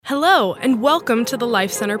Hello, and welcome to the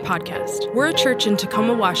Life Center podcast. We're a church in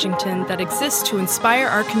Tacoma, Washington that exists to inspire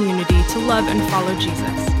our community to love and follow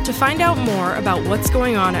Jesus. To find out more about what's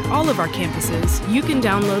going on at all of our campuses, you can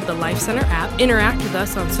download the Life Center app, interact with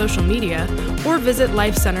us on social media, or visit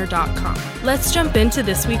lifecenter.com. Let's jump into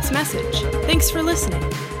this week's message. Thanks for listening.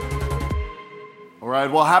 All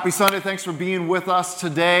right, well, happy Sunday. Thanks for being with us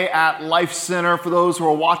today at Life Center. For those who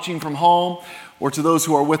are watching from home or to those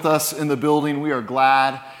who are with us in the building, we are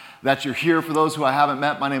glad that you're here. For those who I haven't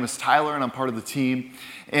met, my name is Tyler, and I'm part of the team.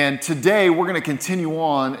 And today, we're going to continue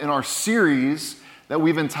on in our series that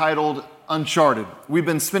we've entitled Uncharted. We've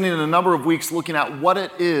been spending a number of weeks looking at what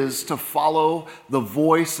it is to follow the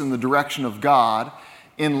voice and the direction of God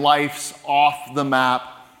in life's off-the-map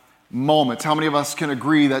moments. How many of us can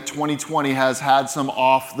agree that 2020 has had some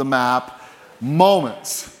off-the-map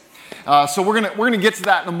moments? So we're gonna get to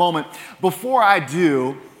that in a moment. Before I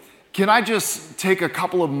do, can I just take a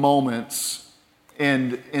couple of moments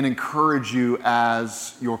and encourage you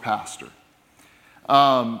as your pastor?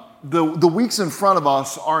 The weeks in front of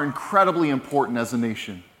us are incredibly important as a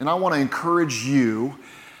nation, and I want to encourage you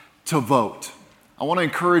to vote. I want to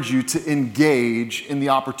encourage you to engage in the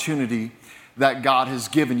opportunity that God has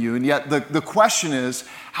given you. And yet the question is,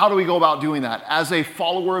 how do we go about doing that? As a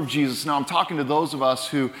follower of Jesus, now I'm talking to those of us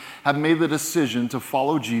who have made the decision to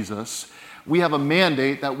follow Jesus. We have a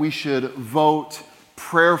mandate that we should vote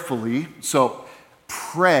prayerfully. So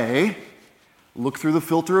pray, look through the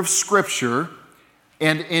filter of Scripture,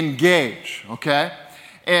 and engage, okay?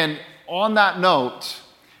 And on that note,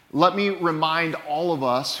 let me remind all of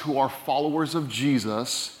us who are followers of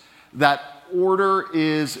Jesus that order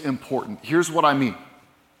is important. Here's what I mean.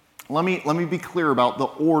 Let me be clear about the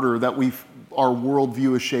order that our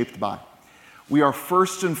worldview is shaped by. We are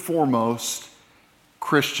first and foremost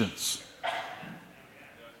Christians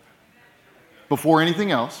before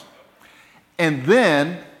anything else. And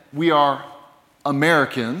then we are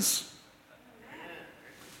Americans.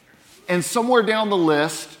 And somewhere down the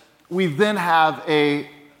list, we then have a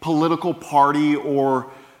political party or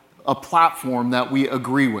a platform that we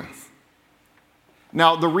agree with.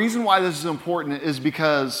 Now, the reason why this is important is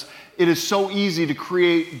because it is so easy to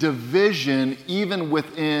create division even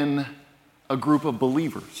within a group of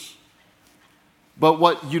believers. But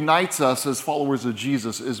what unites us as followers of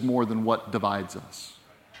Jesus is more than what divides us.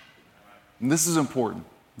 And this is important,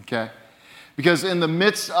 okay? Because in the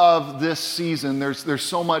midst of this season, there's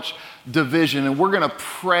so much division, and we're going to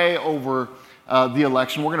pray over the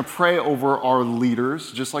election. We're going to pray over our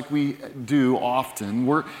leaders, just like we do often.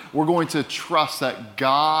 We're going to trust that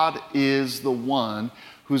God is the one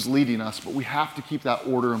who's leading us, but we have to keep that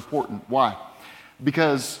order important. Why?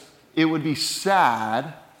 Because it would be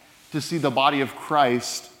sad to see the body of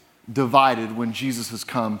Christ divided when Jesus has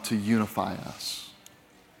come to unify us.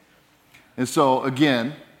 And so,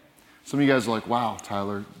 again, some of you guys are like, wow,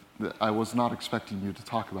 Tyler, I was not expecting you to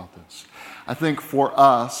talk about this. I think for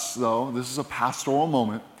us, though, this is a pastoral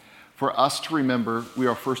moment, for us to remember we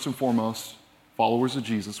are first and foremost followers of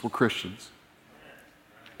Jesus. We're Christians.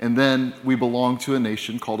 And then we belong to a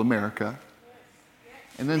nation called America.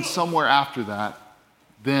 And then somewhere after that,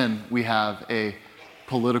 then we have a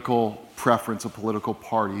political preference, a political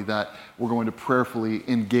party that we're going to prayerfully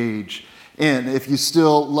engage in. If you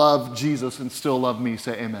still love Jesus and still love me,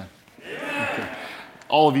 say amen. Okay.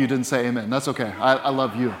 All of you didn't say amen. That's okay. I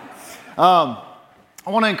love you. I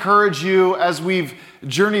want to encourage you as we've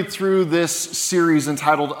journeyed through this series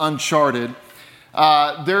entitled Uncharted.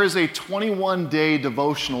 There is a 21-day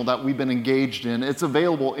devotional that we've been engaged in. It's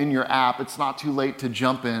available in your app. It's not too late to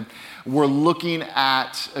jump in. We're looking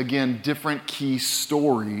at, again, different key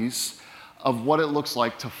stories of what it looks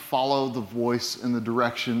like to follow the voice and the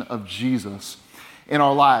direction of Jesus in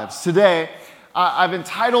our lives. Today, I've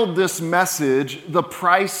entitled this message, The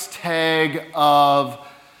Price Tag of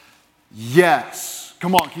Yes.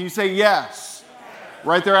 Come on, can you say yes?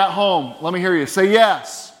 Right there at home, let me hear you. Say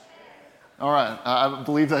yes. All right, I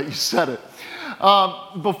believe that you said it.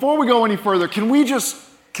 Before we go any further, can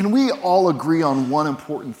we all agree on one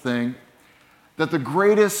important thing? That the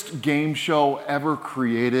greatest game show ever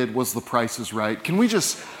created was The Price is Right. Can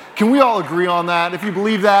we all agree on that? If you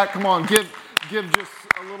believe that, come on, give just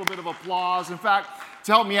a little bit of applause. In fact,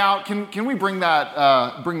 to help me out, can we bring that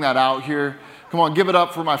out here? Come on, give it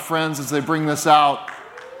up for my friends as they bring this out.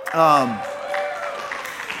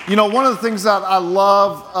 One of the things that I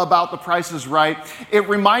love about The Price is Right, it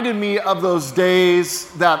reminded me of those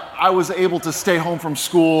days that I was able to stay home from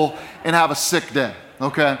school and have a sick day,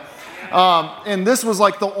 okay? And this was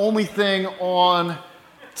like the only thing on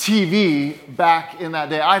TV back in that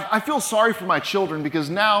day. I feel sorry for my children because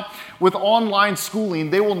now with online schooling,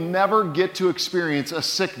 they will never get to experience a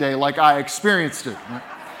sick day like I experienced it.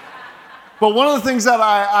 But one of the things that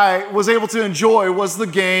I was able to enjoy was the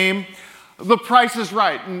game, The Price is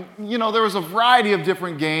Right. And, there was a variety of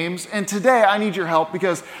different games. And today I need your help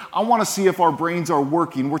because I want to see if our brains are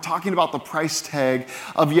working. We're talking about the price tag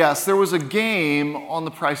of yes. There was a game on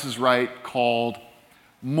The Price is Right called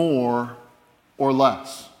More or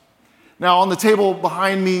Less. Now, on the table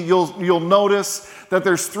behind me, you'll notice that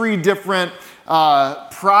there's 3 different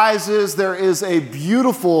prizes. There is a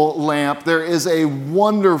beautiful lamp. There is a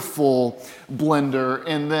wonderful blender.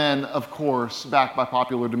 And then, of course, backed by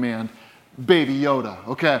popular demand, Baby Yoda.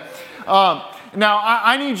 Okay. Now,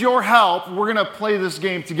 I need your help. We're going to play this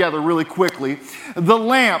game together really quickly. The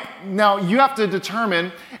lamp. Now, you have to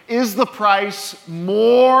determine, is the price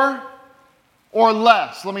more or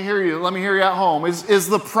less? Let me hear you. Let me hear you at home. Is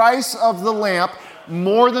the price of the lamp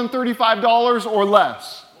more than $35 or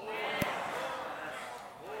less?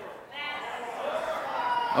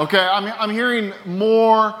 Okay, I'm hearing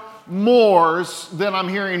more mores than I'm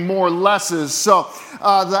hearing more lesses. So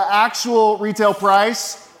the actual retail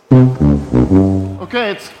price,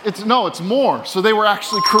 okay, it's more. So they were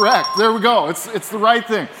actually correct. There we go. It's the right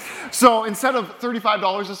thing. So instead of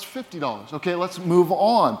 $35, it's $50. Okay, let's move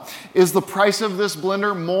on. Is the price of this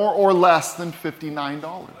blender more or less than $59?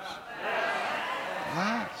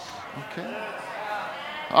 Less. Okay.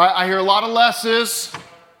 I hear a lot of lesses.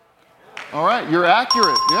 All right, you're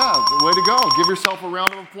accurate. Yeah, way to go. Give yourself a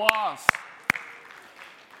round of applause.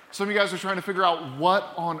 Some of you guys are trying to figure out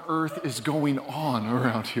what on earth is going on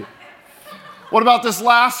around here. What about this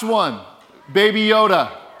last one? Baby Yoda.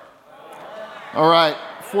 All right,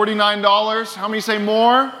 $49. How many say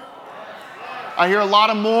more? I hear a lot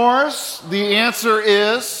of mores. The answer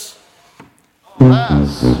is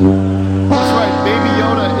less. That's right, Baby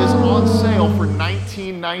Yoda is on sale for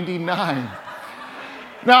 $19.99.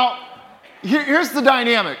 Now, here's the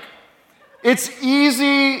dynamic. It's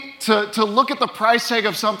easy to look at the price tag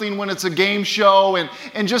of something when it's a game show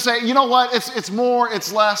and just say, you know what, it's more,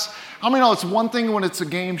 it's less. How many know it's one thing when it's a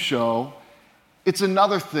game show, it's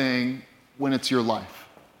another thing when it's your life.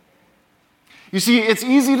 You see, it's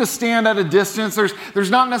easy to stand at a distance. There's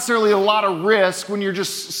not necessarily a lot of risk when you're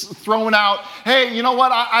just throwing out, hey, you know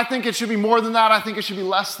what, I think it should be more than that, I think it should be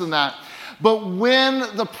less than that. But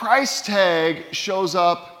when the price tag shows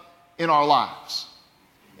up in our lives,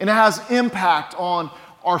 and it has impact on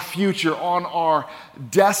our future, on our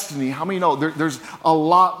destiny. How many know there's a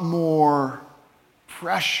lot more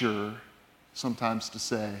pressure sometimes to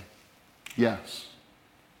say yes?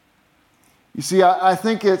 You see, I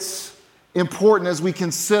think it's important as we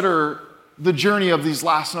consider the journey of these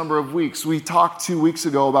last number of weeks. We talked 2 weeks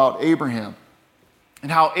ago about Abraham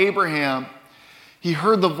and how Abraham, he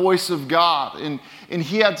heard the voice of God and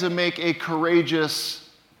he had to make a courageous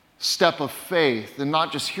step of faith, and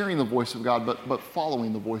not just hearing the voice of God, but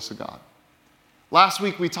following the voice of God. Last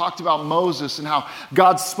week we talked about Moses and how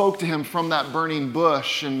God spoke to him from that burning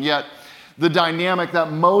bush, and yet the dynamic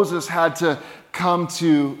that Moses had to come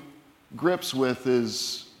to grips with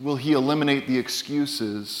is, will he eliminate the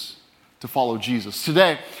excuses to follow Jesus?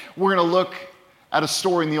 Today we're going to look at a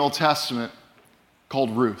story in the Old Testament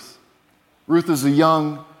called Ruth. Ruth is a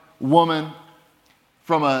young woman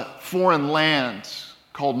from a foreign land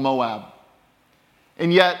called Moab.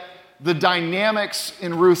 And yet, the dynamics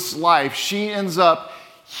in Ruth's life, she ends up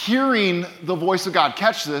hearing the voice of God.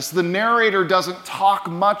 Catch this, the narrator doesn't talk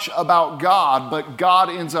much about God, but God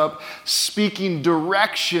ends up speaking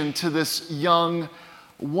direction to this young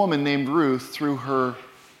woman named Ruth through her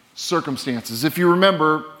circumstances. If you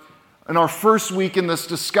remember, in our first week in this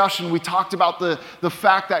discussion, we talked about the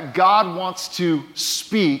fact that God wants to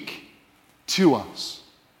speak to us.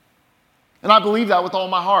 And I believe that with all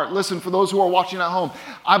my heart. Listen, for those who are watching at home,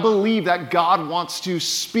 I believe that God wants to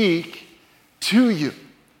speak to you.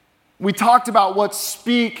 We talked about what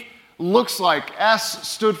speak looks like. S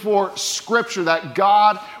stood for Scripture, that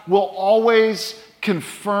God will always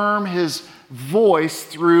confirm His voice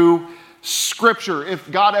through Scripture. If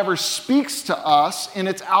God ever speaks to us and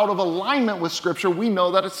it's out of alignment with Scripture, we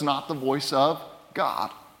know that it's not the voice of God.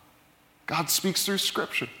 God speaks through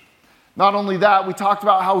Scripture. Not only that, we talked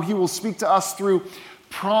about how He will speak to us through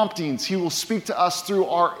promptings. He will speak to us through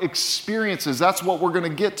our experiences. That's what we're going to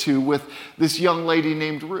get to with this young lady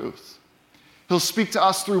named Ruth. He'll speak to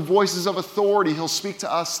us through voices of authority. He'll speak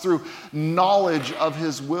to us through knowledge of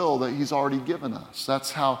His will that He's already given us.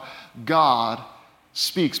 That's how God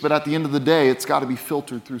speaks. But at the end of the day, it's got to be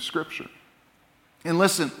filtered through Scripture. And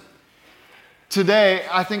listen, today,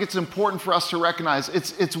 I think it's important for us to recognize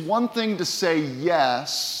it's one thing to say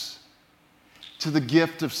yes to the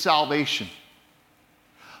gift of salvation.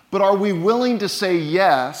 But are we willing to say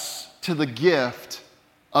yes to the gift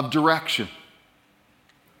of direction?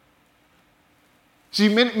 See,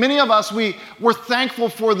 many of us, we're thankful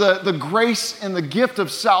for the grace and the gift of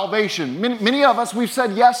salvation. Many of us, we've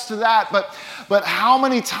said yes to that, but how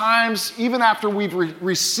many times, even after we've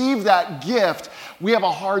received that gift, we have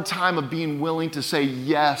a hard time of being willing to say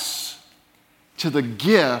yes to the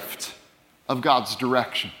gift of God's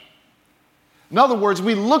direction? In other words,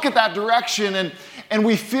 we look at that direction and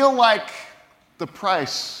we feel like the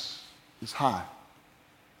price is high.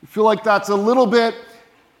 We feel like that's a little bit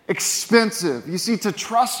expensive. You see, to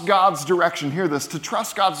trust God's direction, hear this, to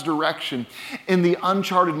trust God's direction in the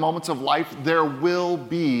uncharted moments of life, there will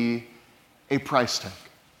be a price tag.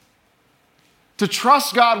 To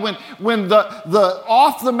trust God when the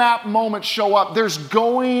off-the-map moments show up, there's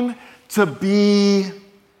going to be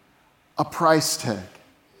a price tag.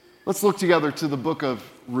 Let's look together to the book of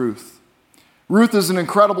Ruth. Ruth is an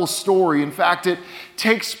incredible story. In fact, it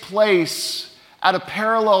takes place at a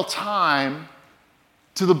parallel time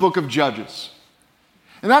to the book of Judges.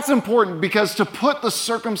 And that's important because to put the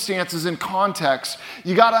circumstances in context,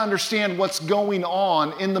 you got to understand what's going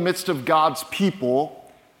on in the midst of God's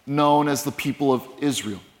people, known as the people of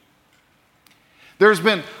Israel. There's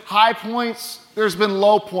been high points, there's been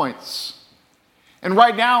low points. And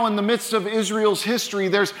right now, in the midst of Israel's history,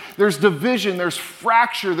 there's division, there's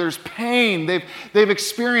fracture, there's pain. They've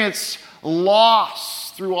experienced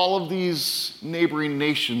loss through all of these neighboring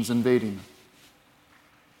nations invading them.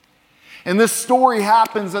 And this story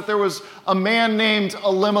happens that there was a man named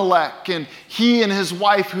Elimelech, and he and his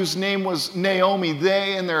wife, whose name was Naomi,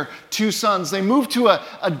 they and their 2 sons, they moved to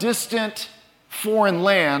a distant foreign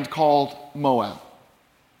land called Moab.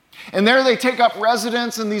 And there they take up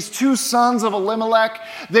residence, and these 2 sons of Elimelech,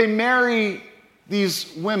 they marry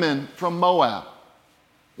these women from Moab.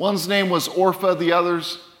 One's name was Orpah, the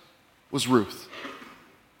other's was Ruth.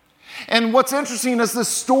 And what's interesting as the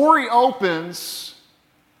story opens,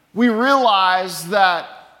 we realize that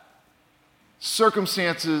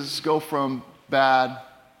circumstances go from bad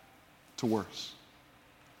to worse.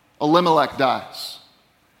 Elimelech dies.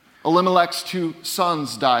 Elimelech's 2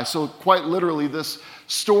 sons die. So quite literally, this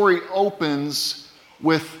story opens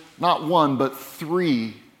with not 1, but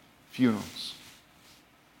 3 funerals.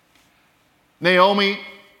 Naomi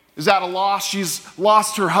is at a loss. She's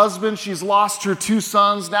lost her husband. She's lost her 2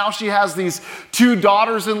 sons. Now she has these 2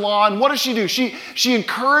 daughters-in-law. And what does she do? She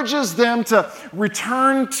encourages them to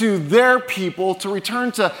return to their people, to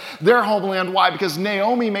return to their homeland. Why? Because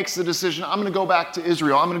Naomi makes the decision, I'm going to go back to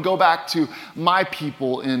Israel. I'm going to go back to my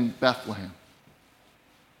people in Bethlehem.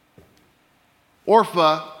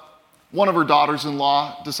 Orpah, one of her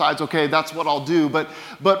daughters-in-law, decides, okay, that's what I'll do. But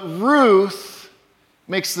Ruth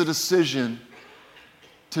makes the decision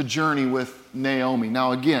to journey with Naomi.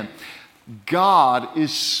 Now again, God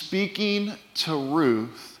is speaking to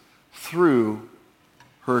Ruth through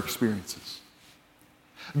her experiences.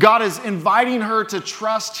 God is inviting her to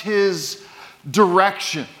trust His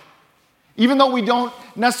direction. Even though we don't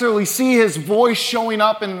necessarily see His voice showing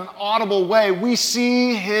up in an audible way, we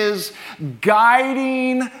see His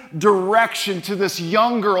guiding direction to this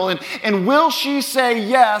young girl. And will she say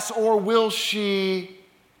yes, or will she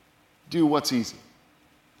do what's easy?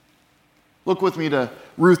 Look with me to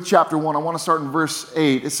Ruth chapter 1. I want to start in verse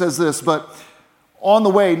 8. It says this, but on the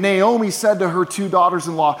way, Naomi said to her 2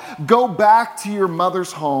 daughters-in-law, go back to your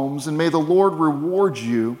mother's homes, and may the Lord reward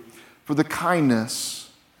you for the kindness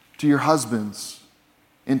to your husbands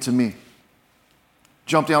and to me.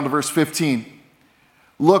 Jump down to verse 15.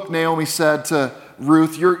 Look, Naomi said to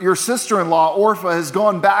Ruth, your sister-in-law Orpah has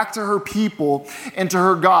gone back to her people and to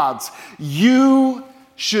her gods. You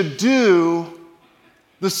should do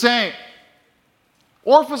the same.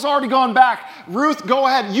 Orpah's already gone back. Ruth, go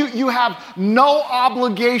ahead. You have no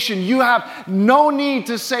obligation. You have no need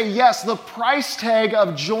to say yes. The price tag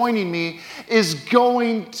of joining me is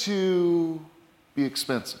going to be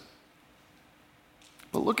expensive.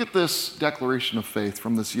 But look at this declaration of faith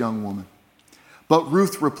from this young woman. But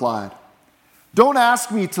Ruth replied, don't ask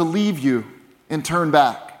me to leave you and turn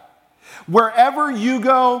back. Wherever you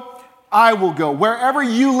go, I will go. Wherever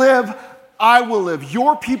you live, I will live.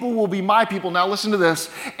 Your people will be my people. Now listen to this.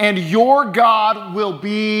 And your God will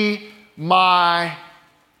be my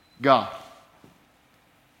God.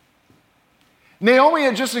 Naomi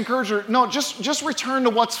had just encouraged her, no, just return to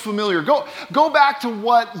what's familiar. Go back to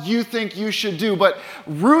what you think you should do. But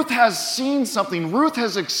Ruth has seen something. Ruth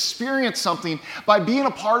has experienced something by being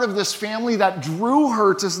a part of this family that drew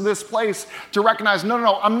her to this place to recognize,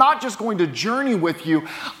 no, I'm not just going to journey with you.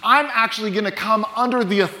 I'm actually going to come under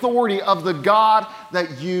the authority of the God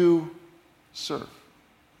that you serve.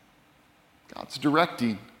 God's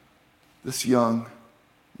directing this young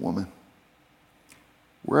woman.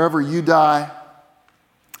 Wherever you die,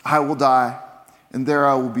 I will die, and there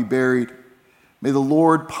I will be buried. May the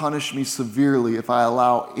Lord punish me severely if I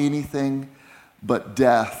allow anything but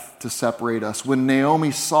death to separate us. When Naomi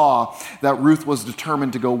saw that Ruth was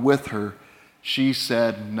determined to go with her, she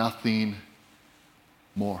said nothing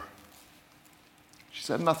more. She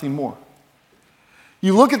said nothing more.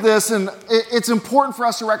 You look at this, and it's important for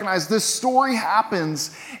us to recognize this story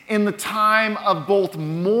happens in the time of both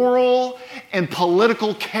moral and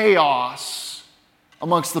political chaos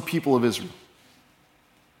amongst the people of Israel.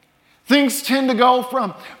 Things tend to go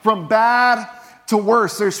from bad to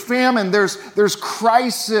worse. There's famine, there's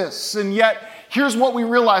crisis, and yet here's what we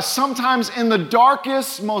realize. Sometimes in the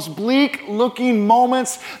darkest, most bleak-looking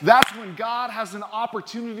moments, that's when God has an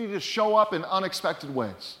opportunity to show up in unexpected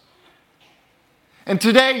ways. And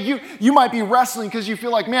today, you might be wrestling because you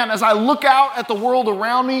feel like, man, as I look out at the world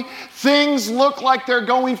around me, things look like they're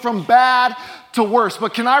going from bad to worse.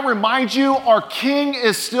 But can I remind you, our King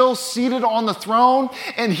is still seated on the throne,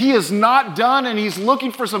 and he is not done, and he's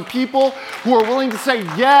looking for some people who are willing to say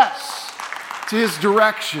yes to his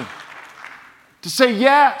direction. To say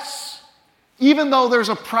yes, even though there's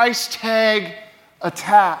a price tag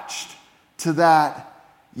attached to that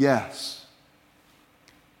yes.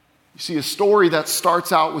 You see, a story that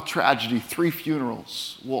starts out with tragedy, 3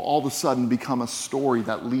 funerals, will all of a sudden become a story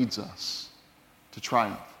that leads us to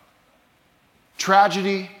triumph.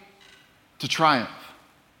 Tragedy to triumph.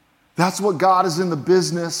 That's what God is in the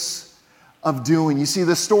business of doing. You see,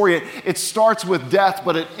 this story, it starts with death,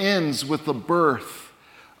 but it ends with the birth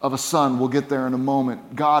of a son. We'll get there in a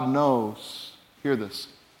moment. God knows, hear this,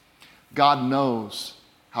 God knows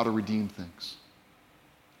how to redeem things.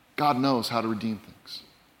 God knows how to redeem things.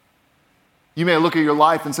 You may look at your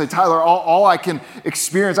life and say, Tyler, all I can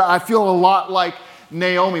experience, I feel a lot like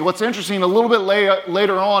Naomi. What's interesting, a little bit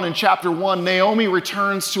later on in chapter 1, Naomi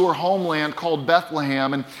returns to her homeland called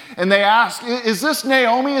Bethlehem, and they ask, is this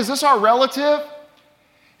Naomi? Is this our relative?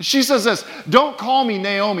 And she says this, don't call me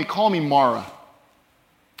Naomi, call me Mara.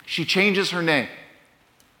 She changes her name.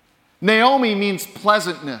 Naomi means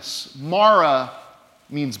pleasantness. Mara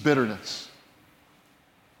means bitterness.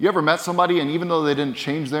 You ever met somebody and even though they didn't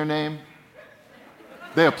change their name,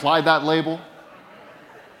 they applied that label?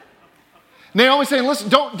 Naomi's saying, listen,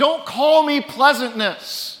 don't call me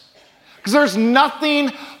pleasantness, because there's nothing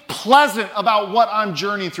pleasant about what I'm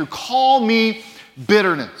journeying through. Call me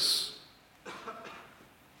bitterness.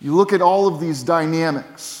 You look at all of these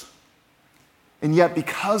dynamics, and yet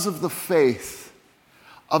because of the faith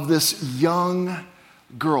of this young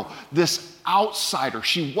girl, this outsider,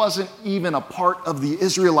 she wasn't even a part of the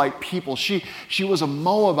Israelite people. She was a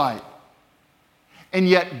Moabite. And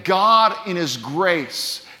yet God, in his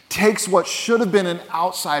grace, takes what should have been an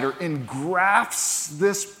outsider and grafts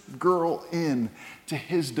this girl in to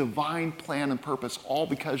his divine plan and purpose, all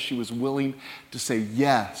because she was willing to say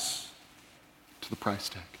yes to the price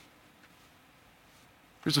tag.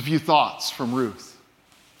 Here's a few thoughts from Ruth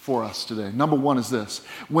for us today. Number 1 is this.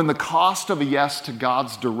 When the cost of a yes to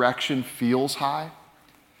God's direction feels high,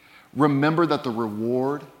 remember that the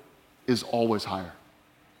reward is always higher.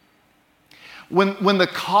 When the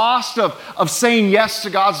cost of saying yes to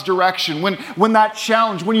God's direction, when that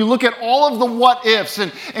challenge, when you look at all of the what ifs,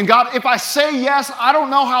 and God, if I say yes, I don't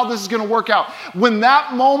know how this is going to work out. When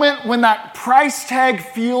that moment, when that price tag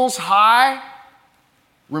feels high,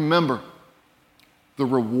 remember, the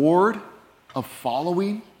reward of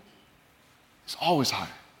following is always higher.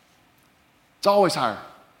 It's always higher.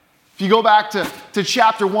 If you go back to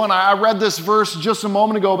chapter 1, I read this verse just a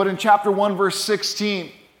moment ago, but in chapter 1, verse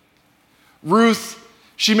 16, Ruth,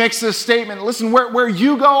 she makes this statement, listen, where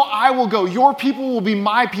you go, I will go. Your people will be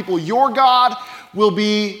my people. Your God will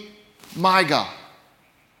be my God.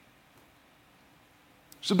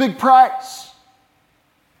 It's a big price.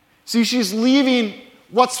 See, she's leaving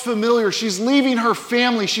what's familiar. She's leaving her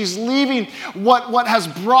family. She's leaving what has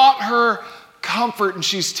brought her comfort, and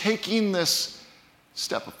she's taking this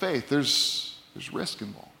step of faith. There's risk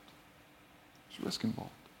involved. There's risk involved.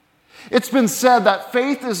 It's been said that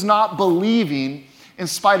faith is not believing in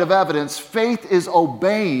spite of evidence. Faith is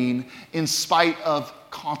obeying in spite of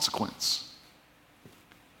consequence.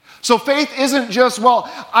 So faith isn't just, well,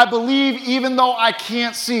 I believe even though I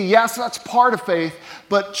can't see. Yes, that's part of faith,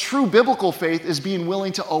 but true biblical faith is being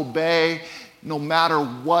willing to obey no matter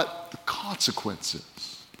what the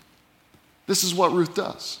consequences. This is what Ruth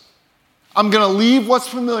does. I'm going to leave what's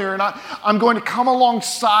familiar, and I'm going to come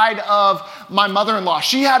alongside of my mother-in-law.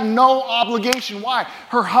 She had no obligation. Why?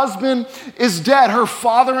 Her husband is dead. Her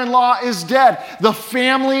father-in-law is dead. The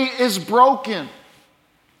family is broken.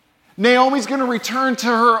 Naomi's going to return to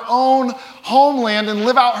her own homeland and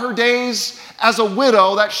live out her days as a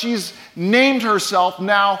widow that she's named herself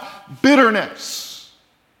now bitterness.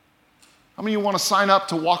 How many of you want to sign up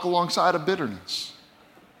to walk alongside of bitterness?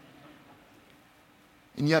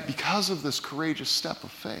 And yet, because of this courageous step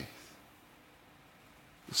of faith,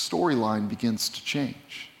 the storyline begins to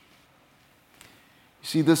change. You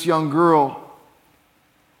see, this young girl,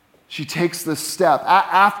 she takes this step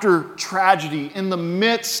after tragedy, in the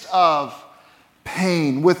midst of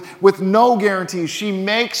pain, with no guarantees. She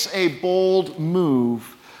makes a bold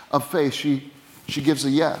move of faith. She gives a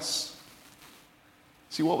yes.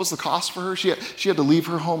 See, what was the cost for her? She had to leave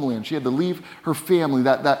her homeland. She had to leave her family,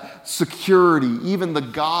 that security, even the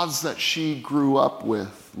gods that she grew up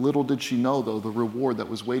with. Little did she know, though, the reward that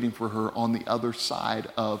was waiting for her on the other side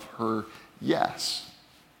of her yes.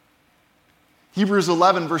 Hebrews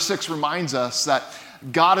 11, verse 6 reminds us that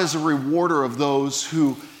God is a rewarder of those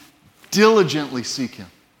who diligently seek Him.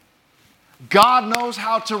 God knows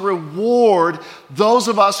how to reward those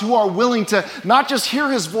of us who are willing to not just hear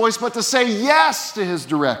His voice, but to say yes to His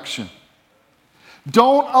direction.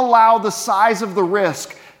 Don't allow the size of the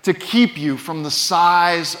risk to keep you from the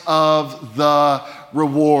size of the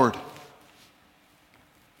reward.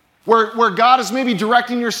 Where God is maybe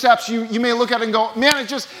directing your steps, you may look at it and go, man,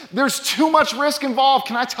 there's too much risk involved.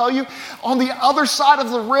 Can I tell you? On the other side of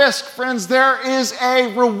the risk, friends, there is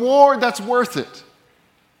a reward that's worth it.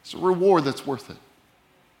 It's a reward that's worth it.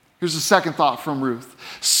 Here's the second thought from Ruth.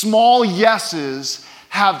 Small yeses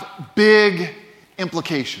have big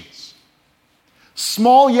implications.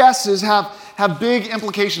 Small yeses have big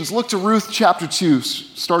implications. Look to Ruth chapter 2,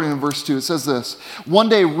 starting in verse 2. It says this. One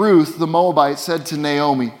day Ruth, the Moabite, said to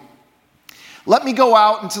Naomi, "Let me go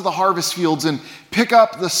out into the harvest fields and pick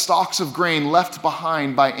up the stalks of grain left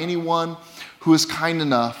behind by anyone who is kind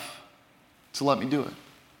enough to let me do it."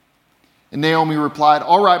 And Naomi replied,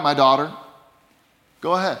 "All right, my daughter,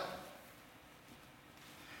 go ahead."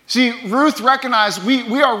 See, Ruth recognized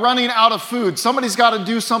we are running out of food. Somebody's got to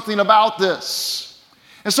do something about this.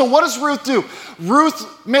 And so what does Ruth do?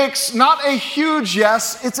 Ruth makes not a huge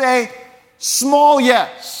yes, it's a small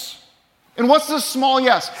yes. And what's this small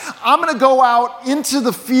yes? I'm going to go out into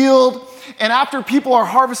the field, and after people are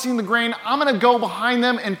harvesting the grain, I'm going to go behind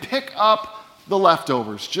them and pick up the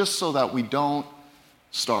leftovers, just so that we don't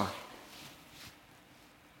starve.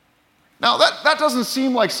 Now, that doesn't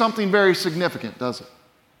seem like something very significant, does it?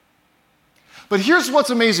 But here's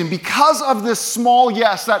what's amazing. Because of this small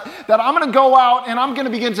yes, that I'm going to go out and I'm going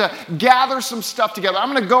to begin to gather some stuff together. I'm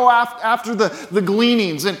going to go after the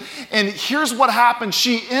gleanings. And here's what happens.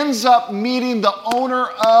 She ends up meeting the owner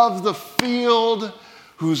of the field,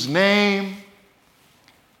 whose name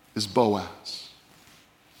is Boaz.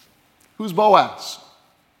 Who's Boaz?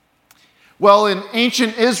 Well, in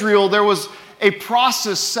ancient Israel, there was a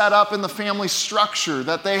process set up in the family structure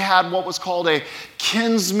that they had what was called a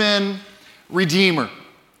kinsman redeemer.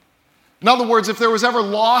 In other words, if there was ever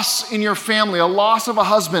loss in your family, a loss of a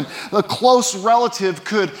husband, a close relative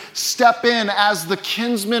could step in as the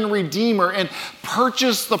kinsman redeemer and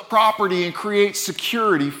purchase the property and create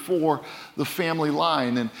security for the family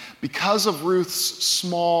line. And because of Ruth's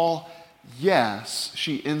small yes,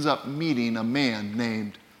 she ends up meeting a man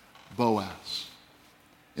named Boaz.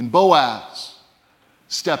 And Boaz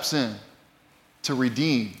steps in to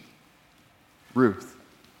redeem Ruth.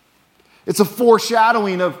 It's a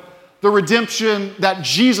foreshadowing of the redemption that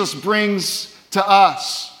Jesus brings to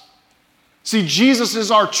us. See, Jesus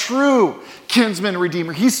is our true kinsman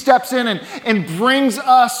redeemer. He steps in and brings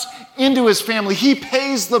us into His family. He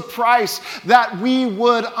pays the price that we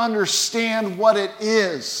would understand what it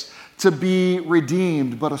is to be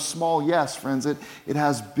redeemed. But a small yes, friends, it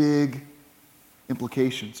has big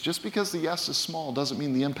implications. Just because the yes is small doesn't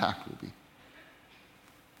mean the impact will be. You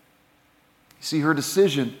see, her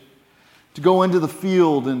decision to go into the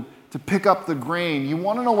field and to pick up the grain, you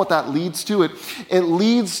want to know what that leads to? It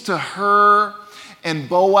leads to her and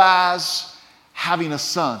Boaz having a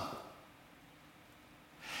son.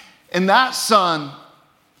 And that son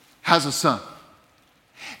has a son.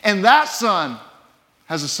 And that son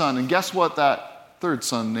has a son. And guess what that third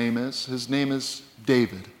son name is? His name is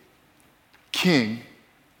David, King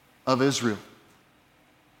of Israel.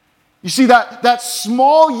 You see, that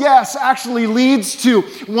small yes actually leads to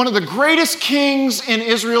one of the greatest kings in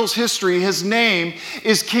Israel's history. His name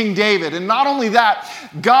is King David. And not only that,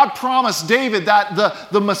 God promised David that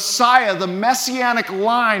the Messiah, the messianic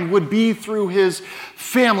line, would be through his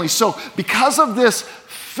family. So because of this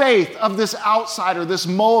faith of this outsider, this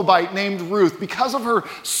Moabite named Ruth, because of her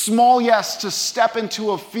small yes to step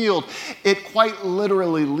into a field, it quite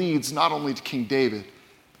literally leads not only to King David,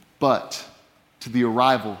 but to the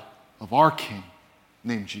arrival of our King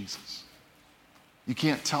named Jesus. You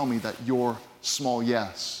can't tell me that your small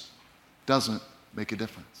yes doesn't make a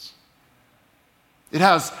difference. It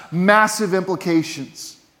has massive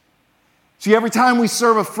implications. See, every time we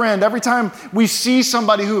serve a friend, every time we see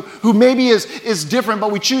somebody who maybe is different,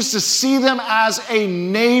 but we choose to see them as a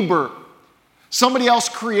neighbor, somebody else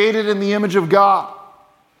created in the image of God.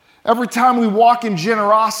 Every time we walk in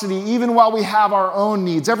generosity, even while we have our own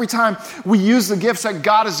needs. Every time we use the gifts that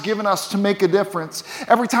God has given us to make a difference.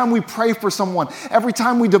 Every time we pray for someone. Every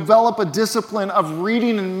time we develop a discipline of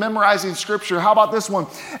reading and memorizing Scripture. How about this one?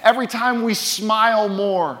 Every time we smile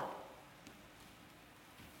more.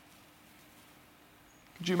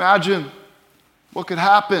 Could you imagine what could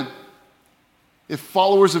happen if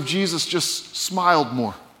followers of Jesus just smiled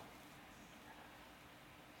more?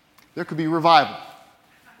 There could be revival.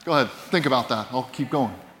 Go ahead, think about that. I'll keep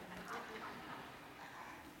going.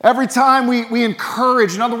 Every time we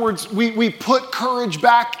encourage, in other words, we put courage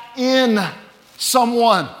back in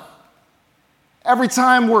someone. Every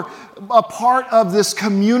time we're a part of this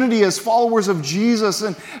community as followers of Jesus,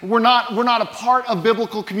 and we're not a part of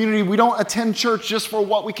biblical community. We don't attend church just for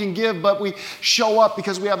what we can give, but we show up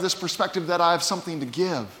because we have this perspective that I have something to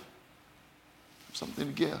give. Something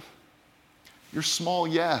to give. Your small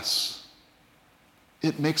yes,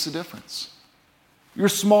 it makes a difference. Your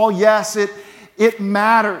small yes, it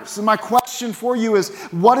matters. And my question for you is,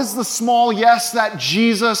 what is the small yes that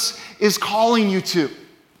Jesus is calling you to?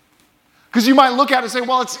 Because you might look at it and say,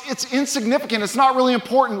 well, it's insignificant. It's not really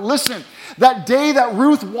important. Listen, that day that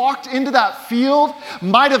Ruth walked into that field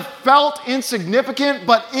might have felt insignificant,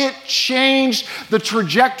 but it changed the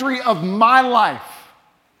trajectory of my life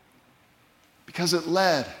because it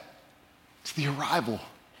led to the arrival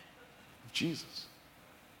of Jesus.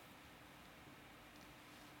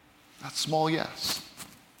 That small yes.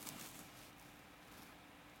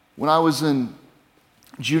 When I was in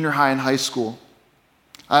junior high and high school,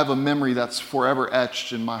 I have a memory that's forever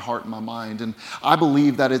etched in my heart and my mind, and I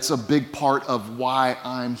believe that it's a big part of why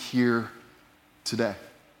I'm here today.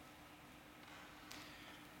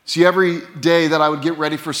 See, every day that I would get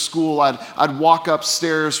ready for school, I'd walk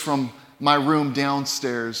upstairs from my room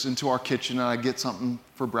downstairs into our kitchen, and I'd get something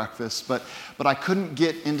for breakfast, but I couldn't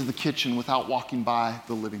get into the kitchen without walking by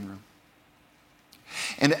the living room.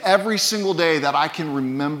 And every single day that I can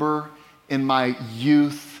remember in my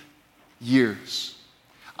youth years,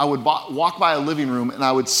 I would walk by a living room and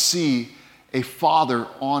I would see a father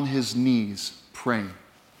on his knees praying.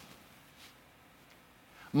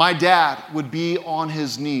 My dad would be on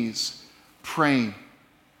his knees praying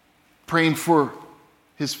for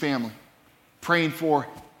his family, praying for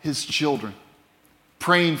his children,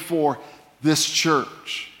 praying for this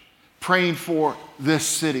church, praying for this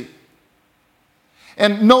city.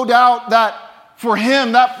 And no doubt that for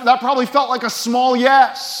him, that probably felt like a small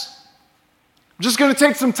yes. I'm just going to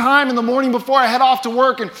take some time in the morning before I head off to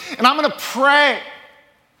work, and I'm going to pray.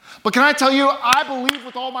 But can I tell you, I believe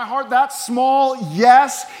with all my heart that small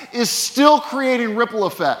yes is still creating ripple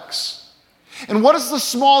effects. And what is the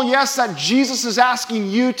small yes that Jesus is asking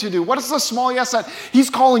you to do? What is the small yes that he's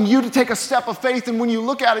calling you to take a step of faith? And when you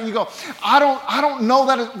look at it, you go, I don't know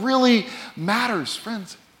that it really matters.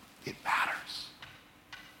 Friends, it matters.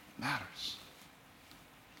 It matters.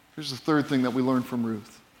 Here's the third thing that we learned from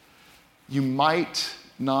Ruth. You might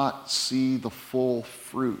not see the full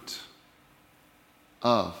fruit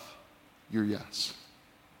of your yes.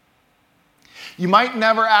 You might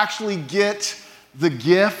never actually get the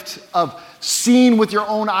gift of seeing with your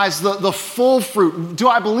own eyes the full fruit. Do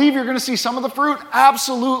I believe you're going to see some of the fruit?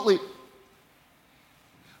 Absolutely.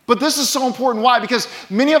 But this is so important. Why? Because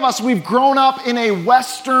many of us, we've grown up in a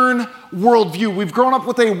Western worldview. We've grown up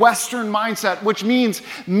with a Western mindset, which means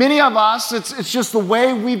many of us, it's just the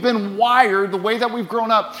way we've been wired, the way that we've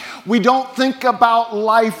grown up. We don't think about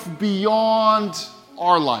life beyond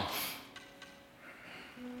our life.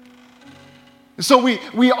 So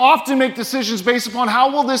we often make decisions based upon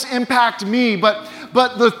how will this impact me, but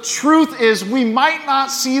the truth is we might not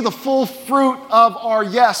see the full fruit of our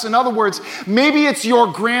yes. In other words, maybe it's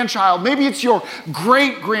your grandchild, maybe it's your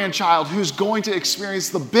great-grandchild who's going to experience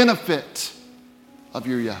the benefit of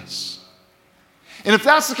your yes. And if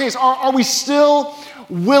that's the case, are we still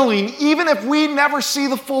willing, even if we never see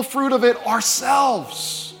the full fruit of it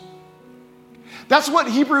ourselves? That's what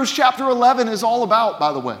Hebrews chapter 11 is all about,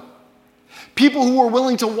 by the way. People who are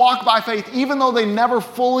willing to walk by faith, even though they never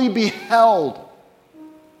fully beheld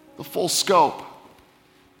the full scope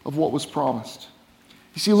of what was promised.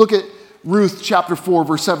 You see, look at Ruth chapter 4,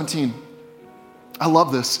 verse 17. I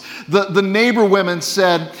love this. The neighbor women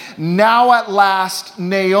said, "Now at last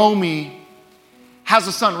Naomi has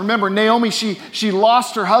a son." Remember, Naomi, she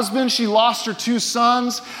lost her husband, she lost her 2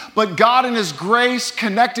 sons, but God in his grace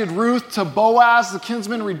connected Ruth to Boaz, the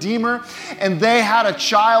kinsman redeemer, and they had a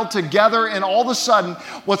child together, and all of a sudden,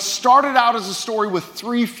 what started out as a story with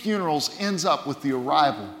 3 funerals ends up with the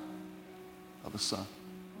arrival of a son.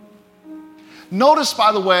 Notice,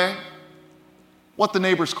 by the way, what the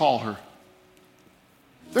neighbors call her.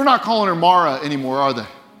 They're not calling her Mara anymore, are they?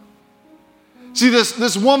 See,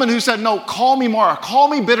 this woman who said, "No, call me Mara, call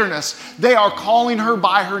me bitterness," they are calling her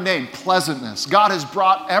by her name, pleasantness. God has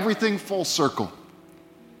brought everything full circle.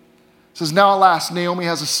 It says, "Now at last Naomi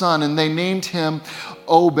has a son, and they named him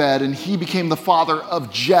Obed, and he became the father of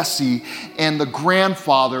Jesse and the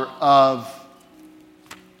grandfather of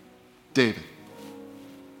David."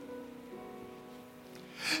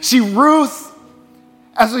 See, Ruth,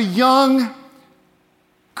 as a young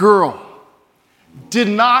girl, did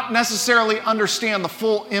not necessarily understand the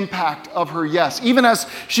full impact of her yes. Even as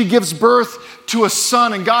she gives birth to a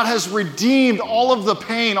son and God has redeemed all of the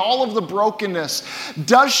pain, all of the brokenness,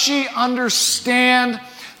 does she understand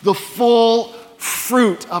the full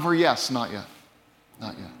fruit of her yes? Not yet.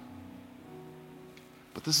 Not yet.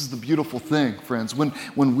 But this is the beautiful thing, friends.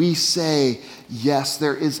 When we say yes,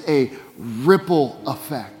 there is a ripple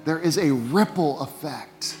effect. There is a ripple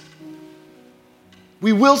effect.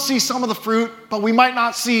 We will see some of the fruit, but we might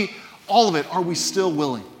not see all of it. Are we still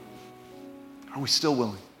willing? Are we still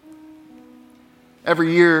willing?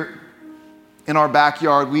 Every year in our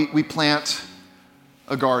backyard, we plant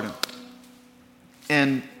a garden.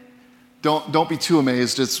 And don't be too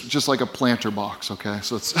amazed. It's just like a planter box, okay?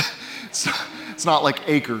 So it's not like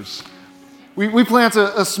acres. We plant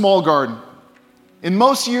a small garden. In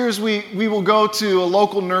most years, we will go to a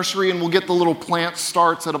local nursery and we'll get the little plant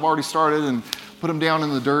starts that have already started and put them down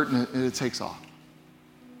in the dirt, and it takes off.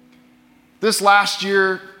 This last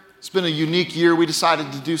year, it's been a unique year. We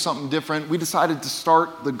decided to do something different. We decided to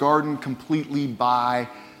start the garden completely by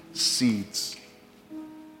seeds.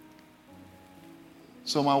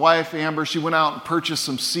 So my wife, Amber, she went out and purchased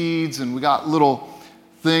some seeds, and we got little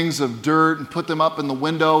things of dirt and put them up in the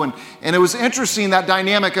window. And it was interesting, that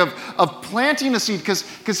dynamic of planting a seed,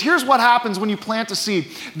 because here's what happens when you plant a seed.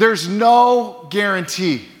 There's no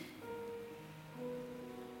guarantee.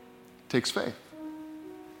 Takes faith.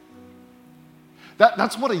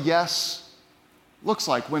 That's what a yes looks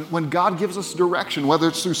like. When God gives us direction, whether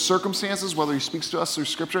it's through circumstances, whether he speaks to us through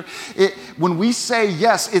scripture, when we say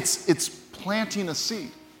yes, it's planting a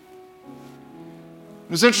seed.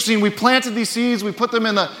 It was interesting, we planted these seeds, we put them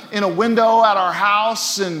in a window at our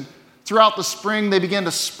house, and throughout the spring they began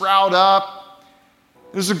to sprout up.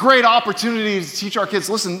 It was a great opportunity to teach our kids,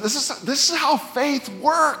 listen, this is how faith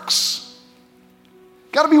works.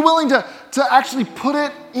 Got to be willing to actually put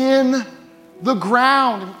it in the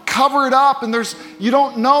ground and cover it up, and you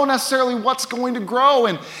don't know necessarily what's going to grow.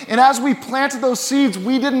 And as we planted those seeds,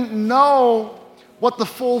 we didn't know what the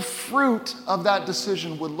full fruit of that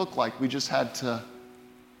decision would look like. We just had to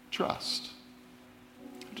trust.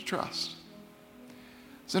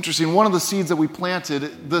 It's interesting. One of the seeds that we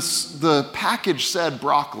planted, the package said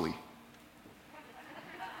broccoli.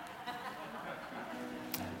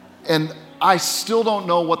 And I still don't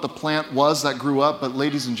know what the plant was that grew up, but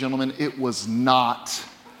ladies and gentlemen, it was not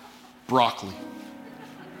broccoli.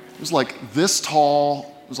 It was like this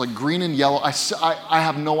tall. It was like green and yellow. I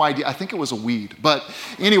have no idea. I think it was a weed. But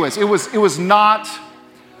anyways, it was not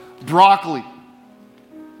broccoli.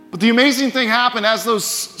 But the amazing thing happened as those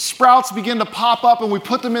sprouts began to pop up and we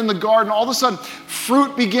put them in the garden, all of a sudden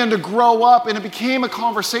fruit began to grow up, and it became a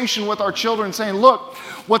conversation with our children saying, look,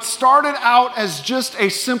 what started out as just a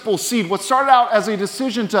simple seed, what started out as a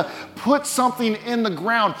decision to put something in the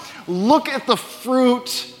ground, look at the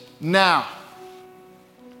fruit now.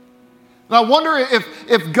 And I wonder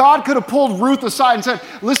if God could have pulled Ruth aside and said,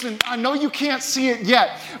 listen, I know you can't see it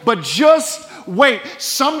yet, but just wait.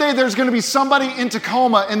 Someday there's going to be somebody in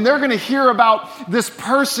Tacoma and they're going to hear about this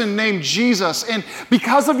person named Jesus. And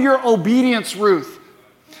because of your obedience, Ruth,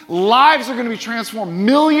 lives are going to be transformed.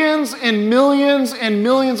 Millions and millions and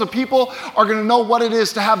millions of people are going to know what it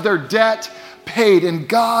is to have their debt paid. And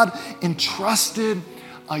God entrusted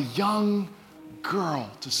a young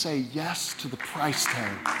girl to say yes to the price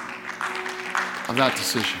tag of that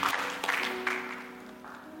decision.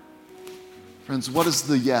 Friends, what is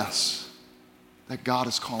the yes that God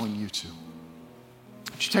is calling you to?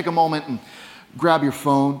 Would you take a moment and grab your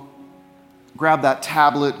phone, grab that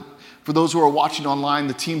tablet. For those who are watching online,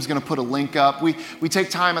 the team's going to put a link up. We take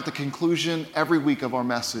time at the conclusion every week of our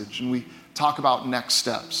message, and we talk about next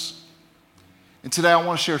steps. And today I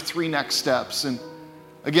want to share 3 next steps. And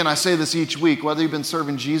again, I say this each week, whether you've been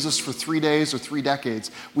serving Jesus for 3 days or 3 decades,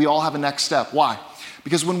 we all have a next step. Why?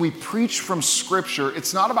 Because when we preach from Scripture,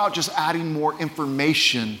 it's not about just adding more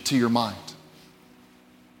information to your mind.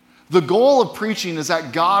 The goal of preaching is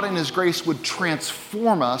that God in His grace would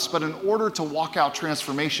transform us, but in order to walk out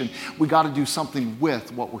transformation, we got to do something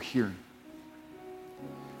with what we're hearing.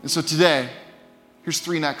 And so today, here's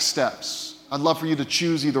 3 next steps. I'd love for you to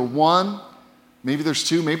choose either one, maybe there's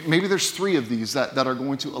 2, maybe there's 3 of these that are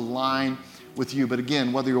going to align with you. But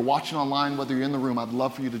again, whether you're watching online, whether you're in the room, I'd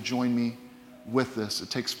love for you to join me with this. It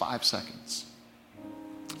takes 5 seconds.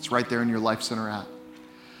 It's right there in your Life Center app.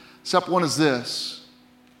 Step 1 is this.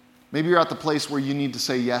 Maybe you're at the place where you need to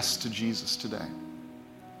say yes to Jesus today.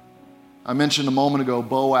 I mentioned a moment ago,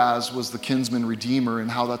 Boaz was the kinsman redeemer and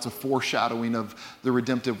how that's a foreshadowing of the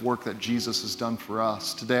redemptive work that Jesus has done for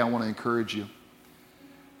us. Today I want to encourage you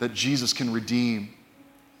that Jesus can redeem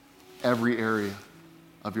every area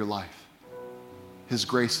of your life. His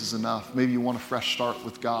grace is enough. Maybe you want a fresh start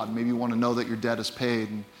with God. Maybe you want to know that your debt is paid.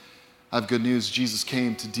 And I have good news. Jesus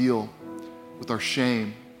came to deal with our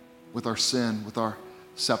shame, with our sin, with our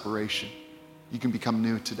separation. You can become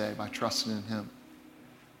new today by trusting in Him.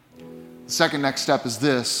 The second next step is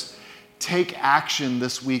this. Take action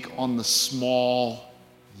this week on the small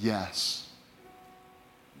yes.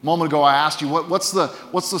 A moment ago, I asked you, what's the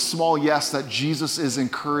small yes that Jesus is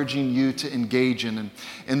encouraging you to engage in?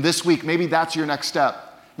 And this week, maybe that's your next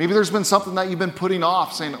step. Maybe there's been something that you've been putting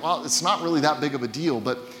off, saying, well, it's not really that big of a deal,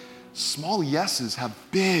 but small yeses have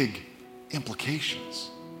big implications.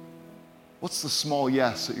 What's the small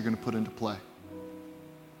yes that you're going to put into play?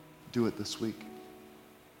 Do it this week.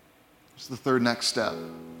 Here's the third next step.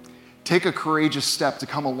 Take a courageous step to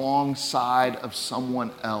come alongside of someone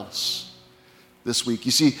else this week.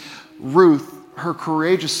 You see, Ruth, her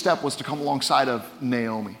courageous step was to come alongside of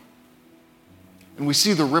Naomi. And we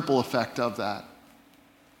see the ripple effect of that.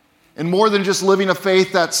 And more than just living a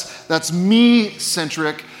faith that's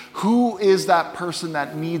me-centric, who is that person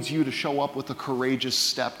that needs you to show up with a courageous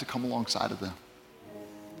step to come alongside of them?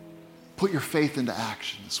 Put your faith into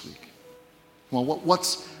action this week. Well,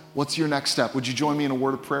 what's your next step? Would you join me in a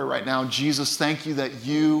word of prayer right now? Jesus, thank you that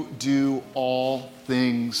you do all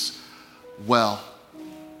things well.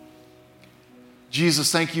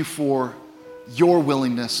 Jesus, thank you for your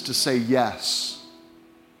willingness to say yes,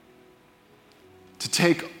 to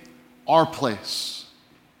take our place,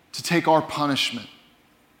 to take our punishment,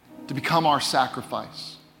 to become our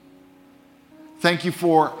sacrifice. Thank you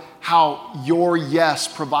for how your yes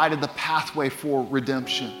provided the pathway for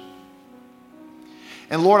redemption.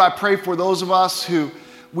 And Lord, I pray for those of us who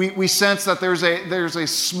we sense that there's a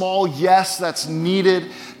small yes that's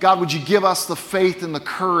needed. God, would you give us the faith and the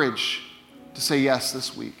courage to say yes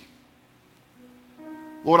this week?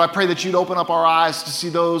 Lord, I pray that you'd open up our eyes to see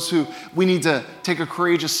those who we need to take a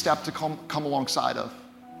courageous step to come alongside of.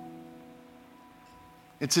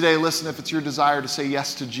 And today, listen, if it's your desire to say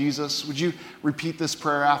yes to Jesus, would you repeat this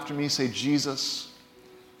prayer after me? Say, Jesus,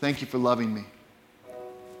 thank you for loving me.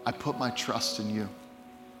 I put my trust in you.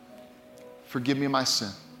 Forgive me my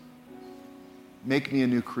sin. Make me a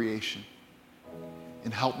new creation.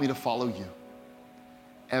 And help me to follow you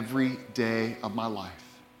every day of my life.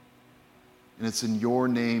 And it's in your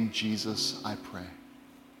name, Jesus, I pray.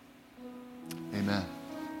 Amen.